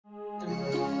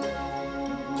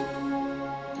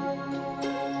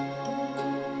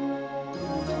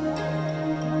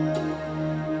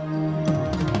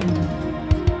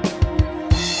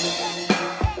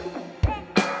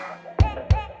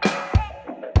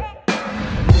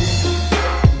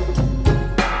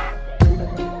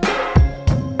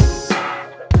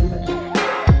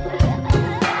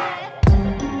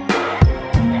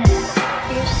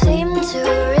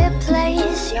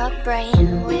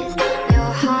brain with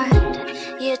your heart.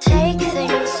 You take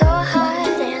things so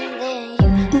hard and then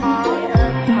you fall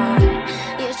apart.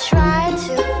 You try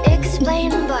to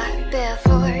explain, but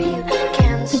before you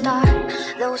can start,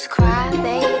 those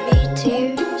crybaby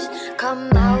tears come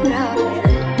out of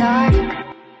the dark.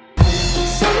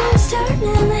 Someone's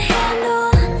turning the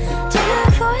handle to the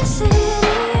voice in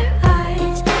your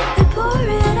eyes. They pour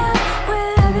it out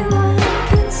where everyone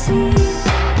can see.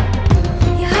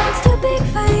 Your heart's too big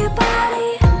for your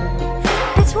body,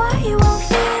 it's why you won't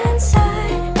fit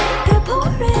inside. They pour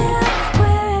it out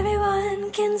where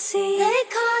everyone can see. Let it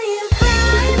go.